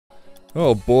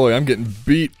Oh boy, I'm getting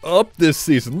beat up this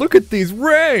season. Look at these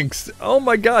ranks! Oh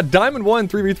my god, Diamond 1,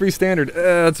 3v3 standard.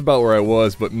 That's about where I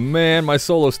was, but man, my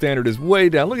solo standard is way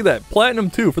down. Look at that, Platinum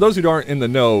 2. For those who aren't in the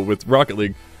know with Rocket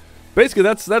League, basically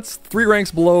that's 3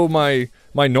 ranks below my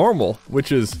normal,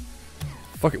 which is...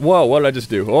 fucking... whoa, what did I just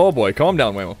do? Oh boy, calm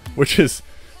down, Whamo. Which is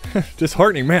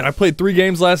disheartening. Man, I played 3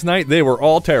 games last night. They were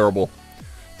all terrible.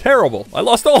 Terrible. I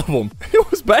lost all of them. It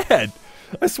was bad.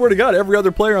 I swear to God, every other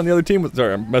player on the other team was,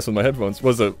 sorry, I'm messing with my headphones,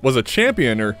 was a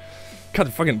champion, or God,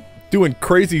 they're fucking doing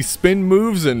crazy spin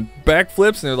moves and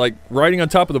backflips, and they're like riding on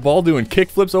top of the ball doing kick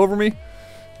flips over me.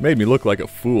 Made me look like a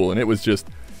fool, and it was just,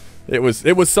 it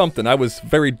was something. I was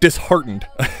very disheartened.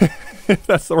 If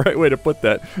that's the right way to put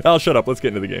that. I'll shut up. Let's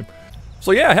get into the game.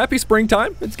 So yeah, happy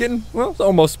springtime. It's getting, well, it's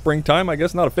almost springtime, I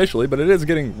guess, not officially, but it is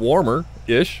getting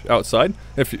warmer-ish outside.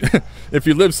 If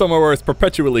you live somewhere where it's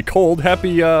perpetually cold,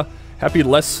 happy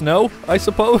less snow, I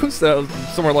suppose.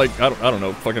 Somewhere like, I don't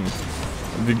know, fucking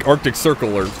the Arctic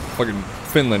Circle or fucking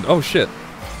Finland. Oh shit.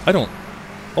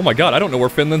 Oh my god, I don't know where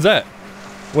Finland's at.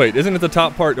 Wait, isn't it the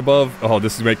top part above? Oh,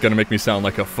 this is gonna make me sound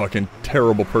like a fucking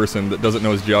terrible person that doesn't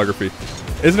know his geography.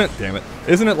 Isn't it? Damn it.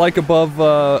 Isn't it like above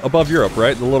Europe,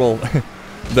 right? The little,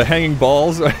 the hanging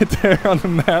balls right there on the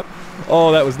map.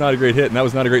 Oh, that was not a great hit, and that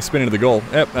was not a great spin into the goal.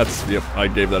 Yep, I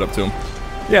gave that up to him.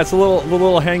 Yeah, it's the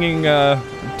little hanging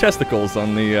testicles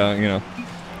on the, you know,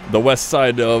 the west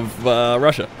side of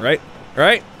Russia, right?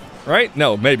 Right?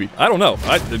 No, maybe. I don't know.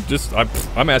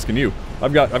 I'm asking you.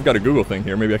 I've got a Google thing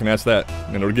here. Maybe I can ask that,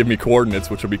 and it'll give me coordinates,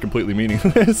 which will be completely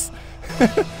meaningless.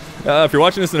 If you're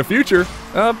watching this in the future,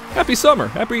 happy summer,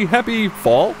 happy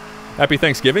fall, happy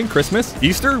Thanksgiving, Christmas,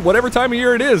 Easter, whatever time of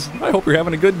year it is. I hope you're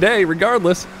having a good day,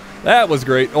 regardless. That was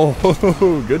great.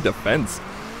 Oh, good defense.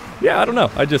 Yeah, I don't know.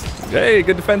 Hey,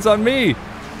 good defense on me.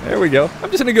 There we go.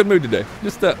 I'm just in a good mood today.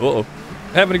 Just,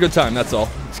 having a good time, that's all.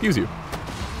 Excuse you.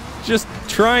 Just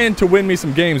trying to win me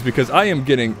some games because I am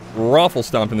getting raffle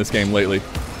stomped in this game lately.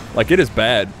 Like, it is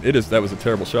bad. That was a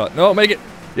terrible shot. No, make it.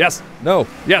 Yes. No.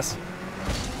 Yes.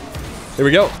 Here we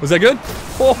go. Was that good?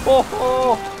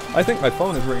 Oh. I think my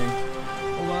phone is ringing.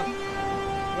 Hold on.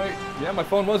 Wait. Yeah, my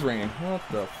phone was ringing. What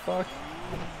the fuck?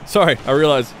 Sorry, I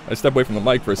realized I stepped away from the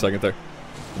mic for a second there.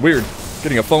 Weird.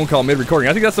 Getting a phone call mid-recording.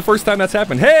 I think that's the first time that's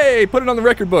happened. Hey, put it on the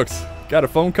record books. Got a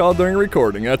phone call during a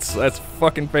recording. That's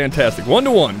fucking fantastic.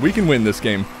 1-1. We can win this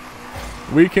game.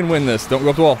 We can win this. Don't go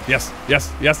up the wall. Yes.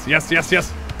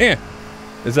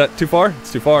 Is that too far?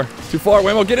 It's too far. It's too far.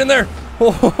 Whamo, get in there.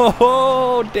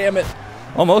 Oh, damn it.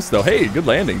 Almost, though. Hey, good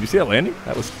landing. Did you see that landing?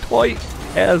 That was tight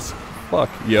as fuck,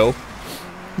 yo.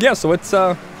 Yeah, so it's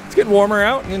getting warmer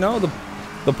out, you know,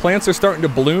 the plants are starting to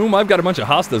bloom. I've got a bunch of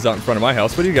hostas out in front of my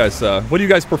house. What do you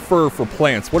guys prefer for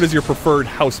plants? What is your preferred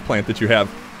house plant that you have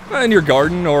in your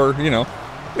garden, or, you know,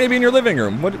 maybe in your living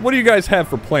room? What do you guys have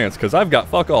for plants? Because I've got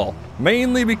fuck all.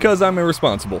 Mainly because I'm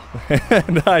irresponsible.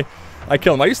 And I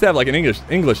kill them. I used to have like an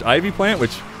English ivy plant,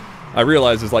 which I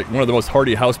realize is like one of the most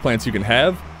hardy house plants you can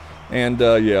have. And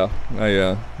yeah,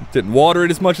 I didn't water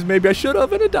it as much as maybe I should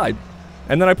have, and it died.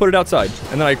 And then I put it outside,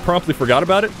 and then I promptly forgot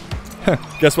about it.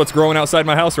 Guess what's growing outside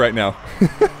my house right now?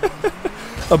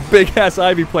 A big-ass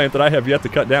ivy plant that I have yet to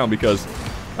cut down because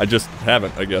I just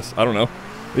haven't, I guess. I don't know.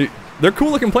 They're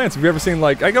cool-looking plants. Have you ever seen,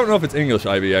 like, I don't know if it's English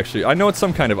ivy, actually. I know it's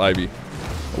some kind of ivy.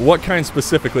 What kind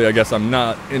specifically, I guess I'm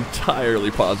not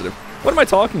entirely positive. What am I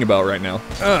talking about right now?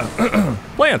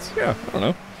 Plants. Yeah, I don't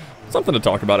know. Something to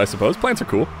talk about, I suppose. Plants are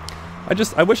cool.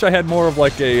 I wish I had more of,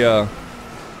 like,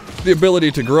 the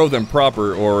ability to grow them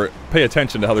proper, or pay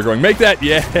attention to how they're growing. Make that,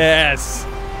 yes!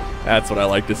 That's what I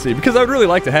like to see, because I would really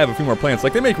like to have a few more plants.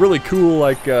 Like, they make really cool,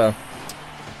 like,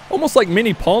 almost like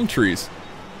mini palm trees.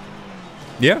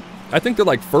 Yeah, I think they're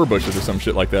like fir bushes or some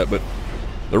shit like that, but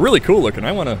they're really cool looking.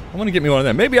 I wanna get me one of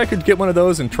them. Maybe I could get one of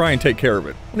those and try and take care of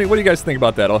it. What do you guys think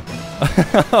about that?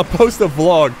 I'll post a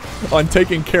vlog on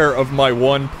taking care of my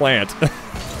one plant.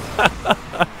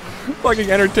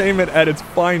 Fucking entertainment at its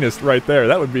finest right there.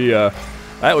 That would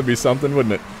be something,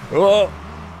 wouldn't it? Oh,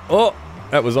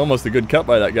 that was almost a good cut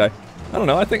by that guy. I don't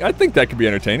know. I think that could be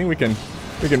entertaining. We can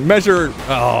measure.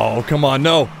 Oh, come on,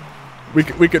 no. We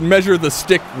could measure the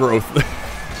stick growth.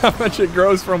 How much it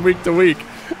grows from week to week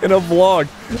in a vlog.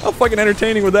 How fucking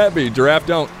entertaining would that be? Giraffe,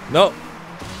 don't. No.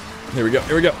 Here we go.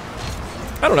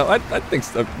 I don't know. I think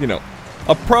you know.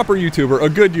 A proper YouTuber, a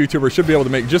good YouTuber, should be able to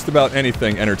make just about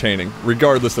anything entertaining,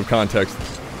 regardless of context.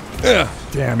 Ugh,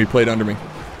 damn, he played under me.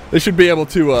 They should be able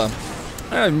to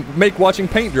make watching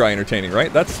paint dry entertaining,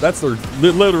 right? That's their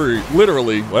literally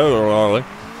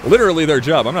their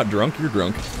job. I'm not drunk. You're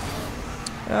drunk.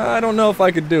 I don't know if I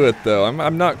could do it though.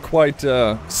 I'm not quite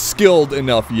skilled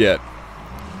enough yet.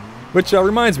 Which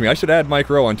reminds me, I should add Mike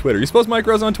Rowe on Twitter. You suppose Mike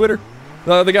Rowe's on Twitter?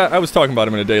 The guy, I was talking about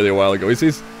him in a daily a while ago.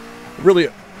 He's really,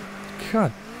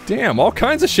 god damn, all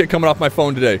kinds of shit coming off my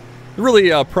phone today.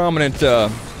 Really prominent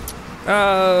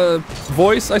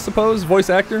voice, I suppose, voice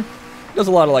actor. Does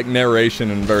a lot of like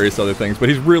narration and various other things, but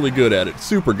he's really good at it,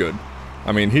 super good.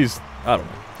 I mean, I don't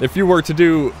know. If you were to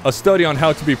do a study on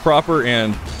how to be proper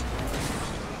and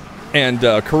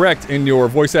correct in your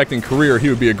voice acting career, he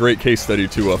would be a great case study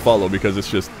to follow, because it's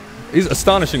just, he's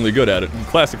astonishingly good at it, and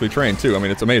classically trained too. I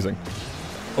mean, it's amazing.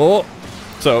 Oh,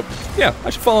 so yeah, I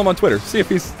should follow him on Twitter, see if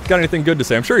he's got anything good to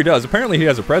say. I'm sure he does. Apparently he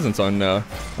has a presence on the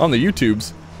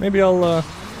YouTubes. Maybe I'll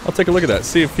take a look at that,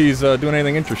 see if he's doing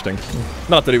anything interesting.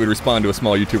 Not that he would respond to a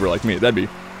small YouTuber like me.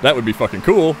 That would be fucking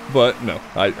cool, but no,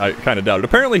 I kind of doubt it.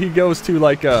 Apparently he goes to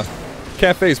like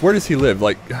cafes. Where does he live?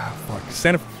 Like,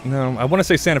 fuck, no, I want to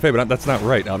say Santa Fe, but that's not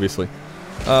right, obviously.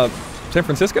 San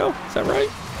Francisco? Is that right?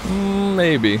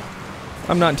 Maybe.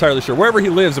 I'm not entirely sure. Wherever he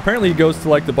lives, apparently he goes to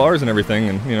like the bars and everything,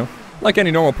 and you know, like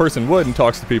any normal person would, and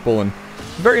talks to people, and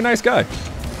very nice guy.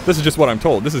 This is just what I'm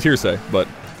told. This is hearsay, but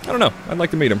I don't know. I'd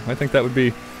like to meet him. I think that would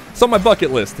be, it's on my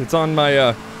bucket list. It's on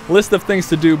my list of things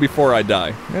to do before I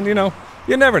die. And you know,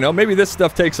 you never know. Maybe this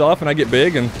stuff takes off and I get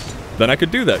big, and then I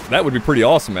could do that. That would be pretty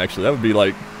awesome, actually. That would be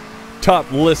like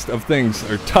top list of things,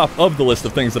 or top of the list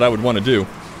of things that I would want to do.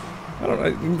 I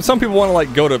don't know. Some people want to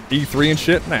like go to E3 and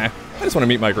shit. Nah, I just want to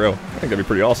meet Mike Rowe. I think that'd be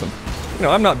pretty awesome. You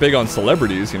know, I'm not big on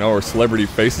celebrities, you know, or celebrity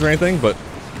faces or anything, but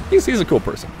he's a cool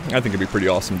person. I think it'd be pretty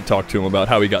awesome to talk to him about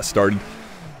how he got started.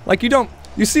 Like,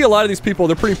 you see a lot of these people,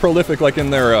 they're pretty prolific, like in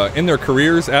their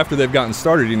careers after they've gotten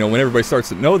started. You know, when everybody starts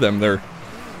to know them,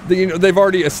 they've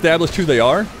already established who they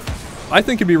are. I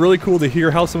think it'd be really cool to hear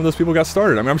how some of those people got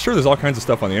started. I mean, I'm sure there's all kinds of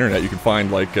stuff on the internet you can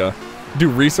find, like, do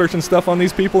research and stuff on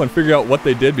these people and figure out what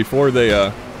they did before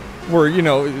they, were, you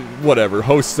know, whatever,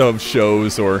 hosts of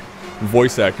shows or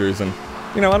voice actors, and,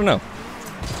 you know, I don't know.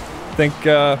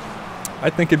 I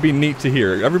think it'd be neat to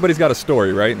hear. Everybody's got a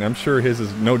story, right? And I'm sure his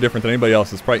is no different than anybody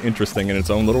else's. It's probably interesting in its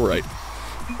own little right.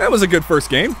 That was a good first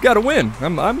game. Got a win.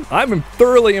 I'm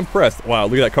thoroughly impressed. Wow,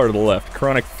 look at that card to the left.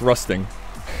 Chronic thrusting.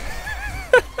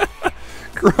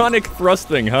 Chronic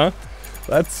thrusting, huh?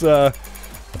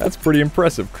 That's pretty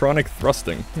impressive. Chronic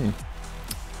thrusting.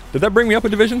 Did that bring me up a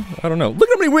division? I don't know. Look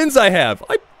at how many wins I have.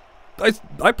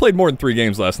 I played more than 3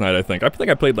 games last night, I think. I think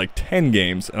I played like 10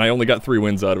 games, and I only got 3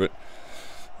 wins out of it.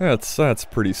 That's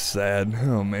pretty sad.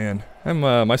 Oh man,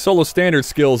 my solo standard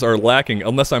skills are lacking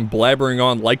unless I'm blabbering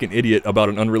on like an idiot about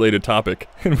an unrelated topic,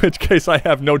 in which case I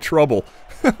have no trouble.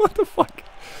 What the fuck?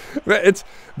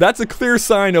 That's a clear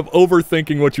sign of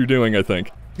overthinking what you're doing, I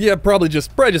think. Yeah, probably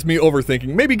just me overthinking,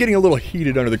 maybe getting a little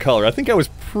heated under the collar. I think I was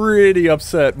pretty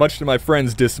upset, much to my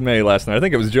friend's dismay last night. I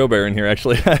think it was Joe Bear in here,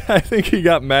 actually. I think he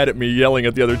got mad at me yelling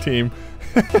at the other team,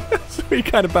 so he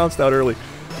kind of bounced out early.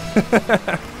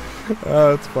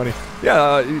 That's funny.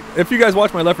 Yeah, if you guys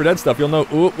watch my Left 4 Dead stuff, you'll know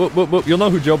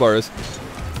who Joe Bar is.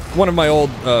 One of my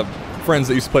old friends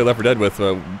that used to play Left 4 Dead with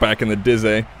back in the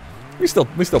Dizzy. We still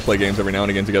play games every now and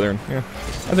again together, and yeah,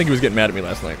 I think he was getting mad at me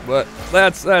last night, but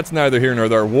that's neither here nor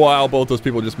there. Wow, both those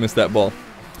people just missed that ball.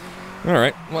 All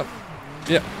right, what?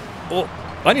 Yeah. Well,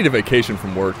 I need a vacation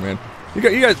from work, man. You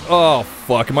guys. Oh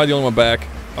fuck, am I the only one back?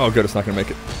 Oh good, it's not gonna make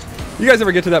it. You guys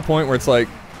ever get to that point where it's like,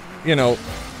 you know,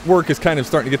 work is kind of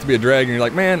starting to get to be a drag, and you're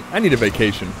like, man, I need a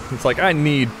vacation. It's like I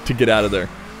need to get out of there.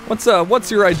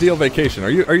 What's your ideal vacation? Are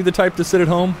you the type to sit at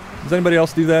home? Does anybody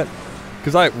else do that?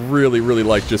 Because I really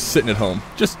like just sitting at home.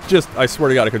 Just I swear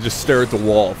to God, I could just stare at the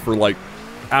wall for like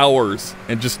hours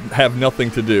and just have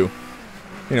nothing to do.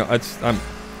 You know,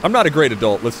 I'm not a great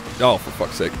adult. Oh, for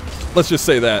fuck's sake. Let's just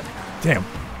say that. Damn.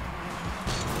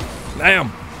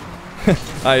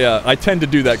 I tend to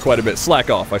do that quite a bit. Slack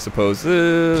off, I suppose.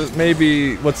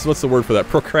 Maybe, what's the word for that?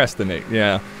 Procrastinate,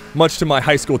 yeah. Much to my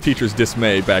high school teacher's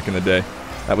dismay back in the day.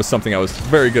 That was something I was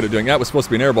very good at doing. That was supposed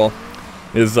to be an airball.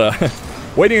 Is,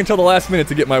 waiting until the last minute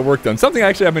to get my work done. Something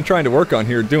actually I've been trying to work on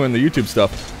here, doing the YouTube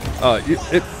stuff.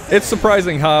 It's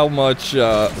surprising how much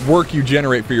work you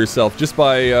generate for yourself just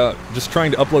by just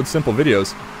trying to upload simple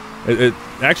videos. It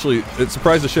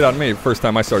surprised the shit out of me the first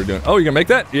time I started doing it. Oh, you gonna make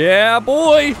that? Yeah,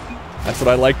 boy! That's what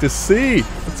I like to see.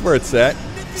 That's where it's at.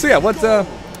 So yeah,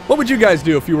 what would you guys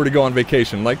do if you were to go on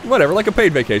vacation? Like, whatever, like a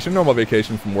paid vacation, normal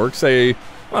vacation from work, say,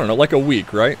 I don't know, like a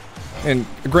week, right? And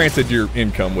granted, your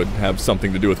income would have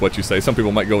something to do with what you say. Some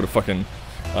people might go to fucking,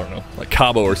 I don't know, like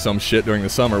Cabo or some shit during the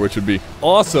summer, which would be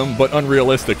awesome, but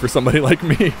unrealistic for somebody like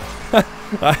me.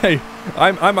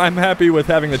 I'm happy with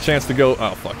having the chance to go,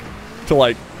 oh fuck, to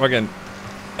like, fucking,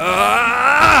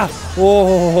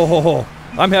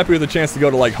 I'm happy with the chance to go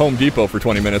to like Home Depot for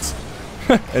 20 minutes.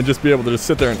 and just be able to just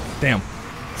sit there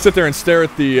and stare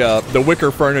at the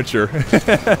wicker furniture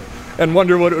and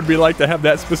wonder what it would be like to have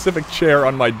that specific chair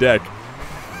on my deck.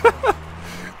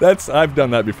 I've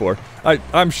done that before.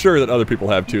 I'm sure that other people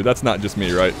have too. That's not just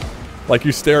me, right? Like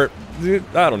you stare at,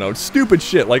 I don't know, stupid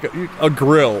shit like a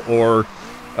grill or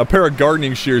a pair of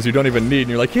gardening shears you don't even need, and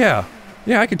you're like, yeah,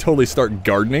 I could totally start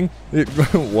gardening.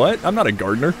 What? I'm not a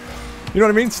gardener. You know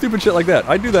what I mean? Stupid shit like that.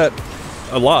 I do that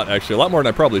a lot, actually. A lot more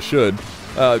than I probably should.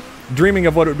 Dreaming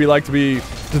of what it would be like to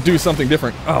do something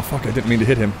different. Oh, fuck, I didn't mean to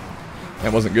hit him.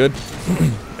 That wasn't good.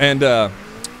 And,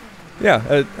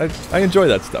 yeah, I enjoy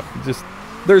that stuff. Just,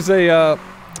 there's an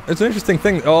interesting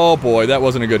thing. Oh, boy, that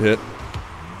wasn't a good hit.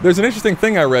 There's an interesting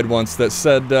thing I read once that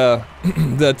said,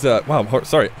 wow,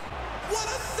 sorry.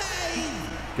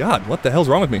 God, what the hell's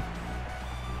wrong with me?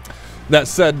 That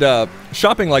said,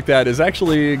 shopping like that is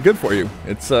actually good for you.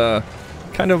 It's,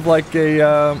 kind of like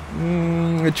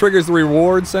it triggers the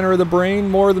reward center of the brain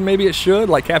more than maybe it should,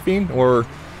 like caffeine or,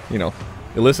 you know,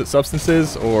 illicit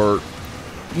substances or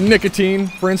nicotine,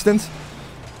 for instance.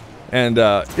 And,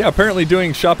 yeah, apparently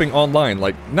doing shopping online,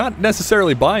 like, not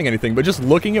necessarily buying anything, but just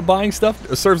looking at buying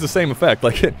stuff serves the same effect.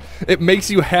 Like, it makes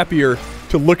you happier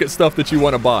to look at stuff that you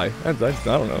want to buy. I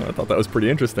don't know, I thought that was pretty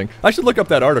interesting. I should look up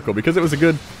that article, because it was a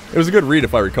good read,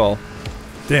 if I recall.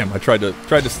 Damn, I tried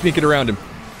to sneak it around him.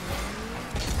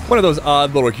 One of those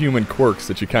odd little human quirks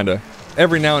that you kind of,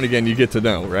 every now and again, you get to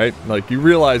know, right? Like, you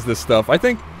realize this stuff. I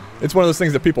think it's one of those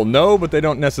things that people know, but they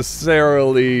don't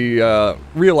necessarily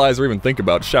realize or even think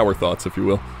about. Shower thoughts, if you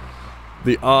will.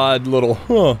 The odd little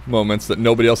moments that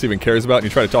nobody else even cares about, and you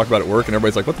try to talk about at work, and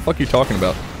everybody's like, what the fuck are you talking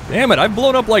about? Damn it, I've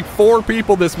blown up like 4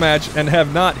 people this match and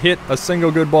have not hit a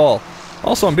single good ball.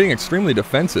 Also, I'm being extremely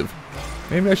defensive.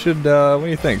 Maybe I should, what do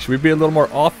you think? Should we be a little more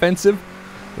offensive?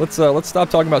 Let's stop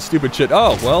talking about stupid shit.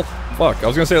 Oh, well, fuck. I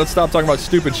was gonna say let's stop talking about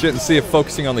stupid shit and see if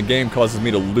focusing on the game causes me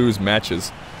to lose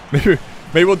matches. Maybe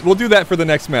we'll do that for the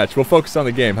next match. We'll focus on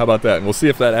the game. How about that? And we'll see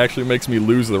if that actually makes me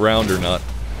lose the round or not.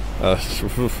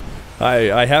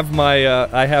 I have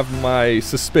my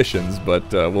suspicions, but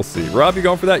we'll see. Rob, you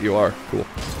going for that? You are. Cool.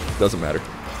 Doesn't matter.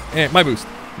 My boost.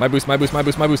 My boost. My boost. My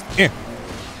boost. My boost.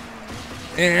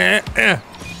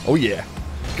 Oh yeah.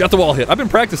 Got the wall hit. I've been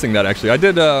practicing that actually. I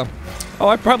did.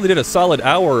 I probably did a solid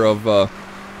hour of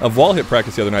wall hit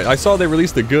practice the other night. I saw they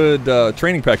released a good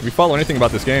training pack. If you follow anything about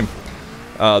this game,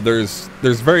 there's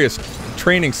various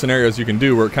training scenarios you can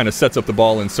do where it kind of sets up the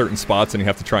ball in certain spots and you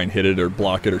have to try and hit it or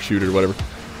block it or shoot it or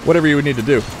whatever you would need to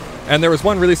do. And there was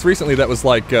one released recently that was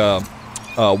like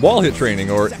wall hit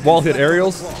training or wall hit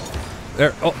aerials.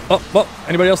 There. Oh,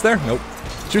 anybody else there? Nope.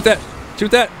 Shoot that. Shoot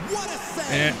that.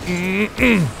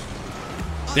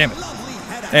 Damn it.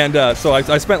 And so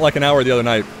I spent like an hour the other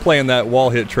night playing that wall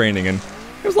hit training, and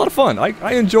it was a lot of fun.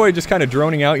 I enjoy just kind of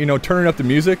droning out, you know, turning up the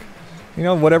music. You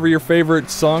know, whatever your favorite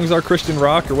songs are, Christian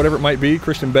rock or whatever it might be,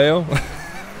 Christian Bale.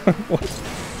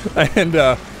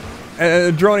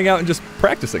 and droning out and just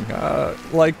practicing,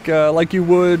 like you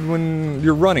would when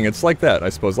you're running. It's like that, I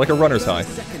suppose, like a runner's high,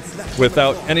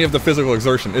 without any of the physical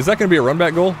exertion. Is that going to be a run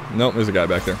back goal? Nope, there's a guy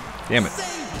back there. Damn it.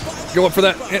 Go up for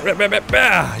that.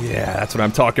 Yeah, that's what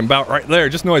I'm talking about right there.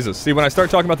 Just noises. See, when I start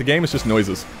talking about the game, it's just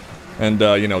noises. And,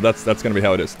 you know, that's going to be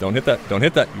how it is. Don't hit that. Don't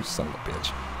hit that, you son of a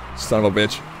bitch. Son of a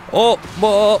bitch. Oh,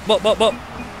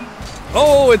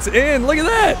 oh, it's in. Look at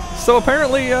that. So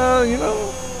apparently, you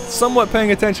know, somewhat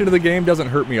paying attention to the game doesn't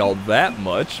hurt me all that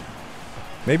much.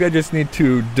 Maybe I just need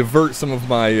to divert some of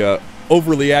my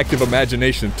overly active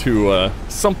imagination to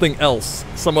something else,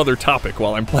 some other topic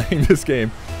while I'm playing this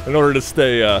game in order to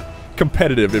stay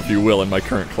competitive, if you will, in my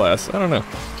current class. I don't know.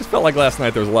 Just felt like last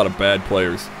night there was a lot of bad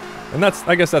players. And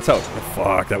I guess that's how, oh,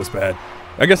 fuck, that was bad.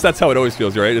 I guess that's how it always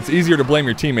feels, right? It's easier to blame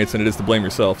your teammates than it is to blame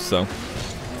yourself, so.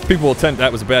 People will tend,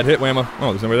 that was a bad hit, Whamo. Oh,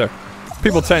 there's nobody there.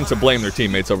 People tend to blame their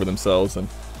teammates over themselves, and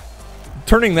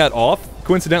turning that off,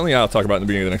 coincidentally, I'll talk about it in the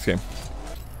beginning of the next game.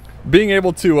 Being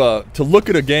able to look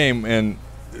at a game and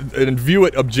view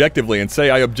it objectively and say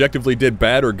I objectively did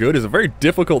bad or good is a very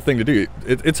difficult thing to do.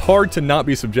 It's hard to not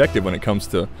be subjective when it comes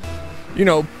to, you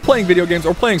know, playing video games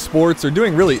or playing sports or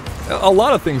doing really a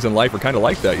lot of things in life are kind of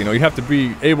like that. You know, you have to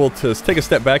be able to take a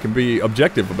step back and be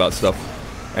objective about stuff,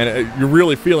 and you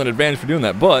really feel an advantage for doing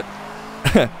that. But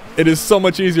it is so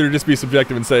much easier to just be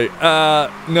subjective and say,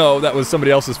 no, that was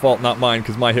somebody else's fault, not mine,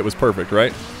 because my hit was perfect,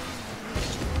 right?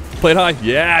 Played high.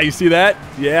 Yeah, you see that?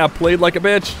 Yeah, played like a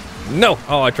bitch. No.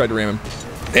 Oh, I tried to ram him.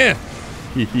 Eh.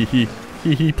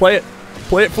 He. Play it.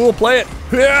 Play it, fool. Play it.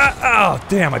 Oh,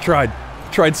 damn, I tried.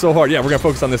 Tried so hard. Yeah, we're going to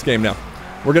focus on this game now.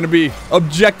 We're going to be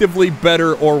objectively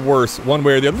better or worse, one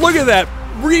way or the other. Look at that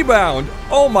Rebound.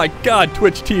 Oh my God.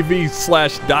 Twitch TV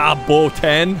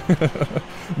 /Dobo10.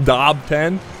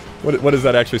 Dob10. What does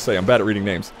that actually say? I'm bad at reading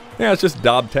names. Yeah, it's just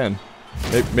Dob10.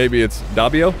 Maybe it's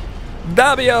Dabio?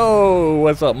 Dabio!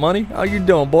 What's up, money? How you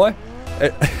doing, boy? I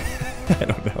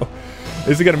don't know.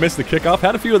 Is he going to miss the kickoff?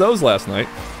 Had a few of those last night.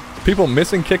 People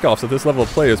missing kickoffs at this level of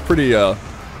play is pretty,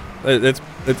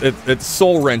 it's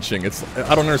soul-wrenching.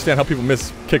 I don't understand how people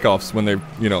miss kickoffs when they,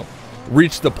 you know,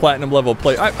 reach the platinum level of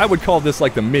play. I would call this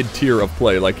like the mid-tier of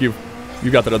play. Like you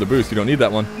got that other boost. You don't need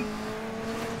that one.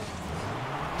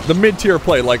 The mid-tier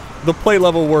play, like the play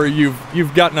level where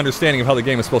you've got an understanding of how the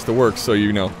game is supposed to work, so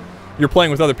you know you're playing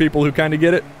with other people who kind of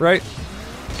get it, right?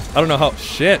 I don't know how.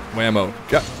 Shit, Whamo.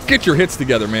 Get your hits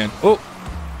together, man. Oh.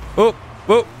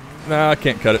 Nah, I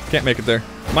can't cut it. Can't make it there.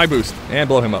 My boost. And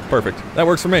blow him up. Perfect. That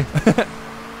works for me.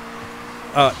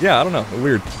 Yeah, I don't know.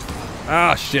 Weird.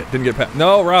 Ah, shit. Didn't get past.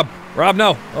 No, Rob. Rob,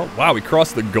 no. Oh, wow. We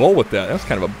crossed the goal with that. That's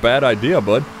kind of a bad idea,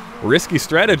 bud. Risky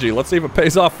strategy. Let's see if it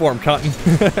pays off for him, Cotton.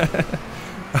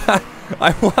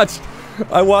 I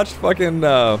watched fucking,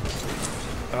 oh,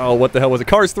 what the hell was it?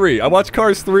 Cars 3. I watched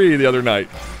Cars 3 the other night.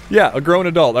 Yeah, a grown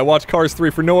adult. I watched Cars 3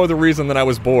 for no other reason than I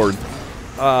was bored.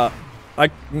 I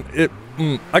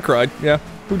cried, yeah.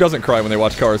 Who doesn't cry when they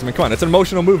watch Cars? I mean, come on, it's an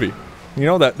emotional movie. You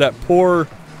know, that poor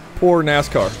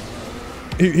NASCAR.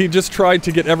 He just tried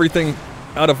to get everything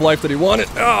out of life that he wanted.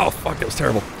 Oh, fuck, it was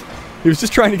terrible. He was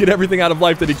just trying to get everything out of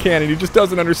life that he can, and he just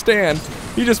doesn't understand.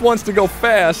 He just wants to go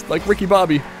fast, like Ricky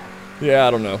Bobby. Yeah,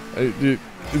 I don't know.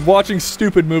 Watching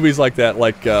stupid movies like that,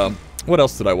 like, what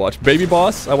else did I watch? Baby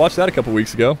Boss? I watched that a couple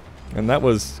weeks ago, and that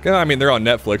was, I mean, they're on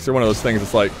Netflix. They're one of those things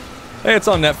that's like, hey, it's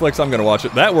on Netflix, I'm gonna watch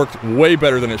it. That worked way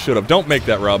better than it should have. Don't make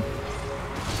that, Rob.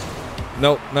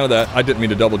 Nope, none of that. I didn't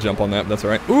mean to double jump on that, but that's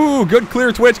alright. Ooh, good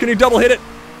clear, Twitch. Can you double hit it?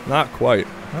 Not quite.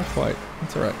 Not quite.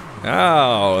 That's alright.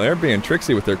 Oh, they're being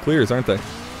tricksy with their clears, aren't they?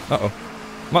 Uh-oh.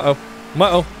 Uh-oh.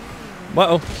 Uh-oh.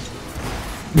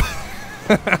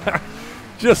 Uh-oh.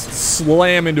 Just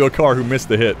slam into a car who missed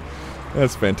the hit.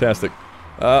 That's fantastic.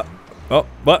 Oh,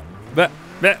 but,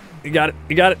 you got it.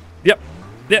 You got it. Yep.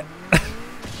 Yeah.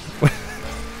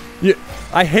 Yeah.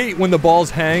 I hate when the balls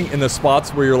hang in the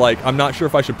spots where you're like, I'm not sure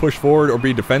if I should push forward or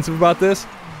be defensive about this.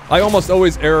 I almost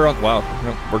always err on, wow,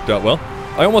 no, worked out well.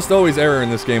 I almost always err in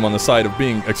this game on the side of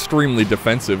being extremely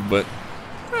defensive, but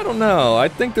I don't know. I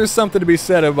think there's something to be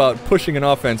said about pushing an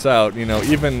offense out, you know,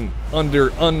 even under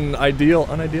unideal?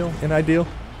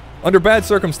 Under bad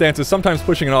circumstances, sometimes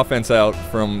pushing an offense out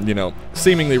from, you know,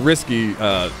 seemingly risky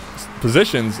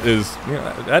positions is, you know,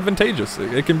 advantageous.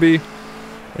 It can be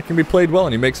played well,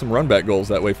 and you make some run-back goals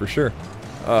that way for sure.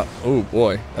 Oh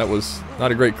boy, that was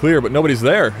not a great clear, but nobody's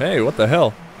there. Hey, what the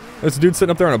hell? There's a dude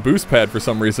sitting up there on a boost pad for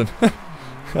some reason.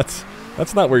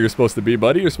 That's not where you're supposed to be,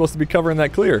 buddy. You're supposed to be covering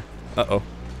that clear. Uh-oh.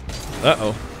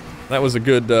 Uh-oh. That was a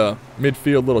good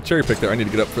midfield little cherry pick there. I need to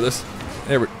get up for this.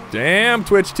 There we... Damn,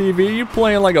 Twitch TV, you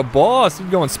playing like a boss. You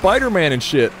going Spider-Man and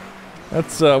shit.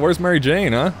 That's, where's Mary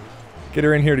Jane, huh? Get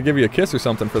her in here to give you a kiss or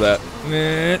something for that.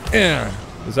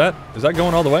 Is that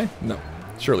going all the way? No.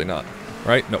 Surely not.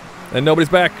 Right? Nope. And nobody's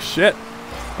back. Shit.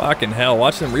 Fucking hell.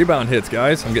 Watch them rebound hits,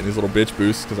 guys. I'm getting these little bitch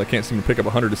boosts because I can't seem to pick up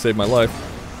 100 to save my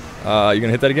life. You gonna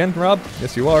hit that again, Rob?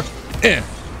 Yes, you are.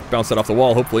 Bounce that off the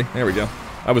wall, hopefully. There we go.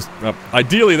 I was...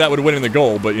 ideally, that would win in the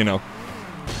goal, but, you know.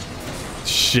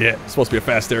 Shit. It's supposed to be a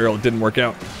fast aerial. It didn't work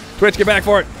out. Twitch, get back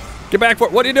for it. Get back for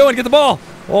it. What are you doing? Get the ball.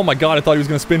 Oh, my God. I thought he was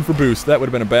gonna spin for boost. That would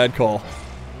have been a bad call.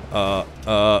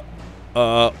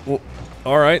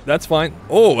 Alright, that's fine.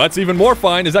 Oh, that's even more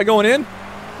fine. Is that going in?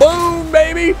 Boom,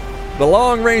 baby! The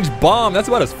long-range bomb. That's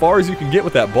about as far as you can get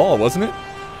with that ball, wasn't it?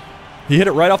 He hit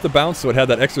it right off the bounce, so it had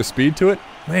that extra speed to it.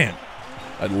 Man,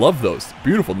 I love those.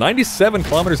 Beautiful. 97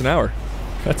 kilometers an hour.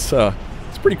 That's,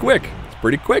 it's pretty quick. It's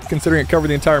pretty quick, considering it covered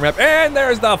the entire map. And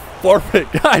there's the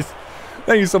forfeit. Guys,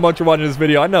 thank you so much for watching this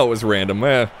video. I know it was random.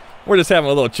 We're just having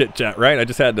a little chit-chat, right? I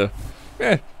just had to,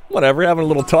 whatever, having a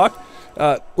little talk.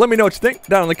 Let me know what you think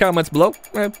down in the comments below.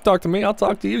 Talk to me, I'll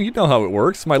talk to you. You know how it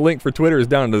works. My link for Twitter is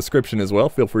down in the description as well.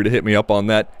 Feel free to hit me up on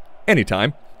that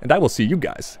anytime. And I will see you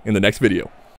guys in the next video.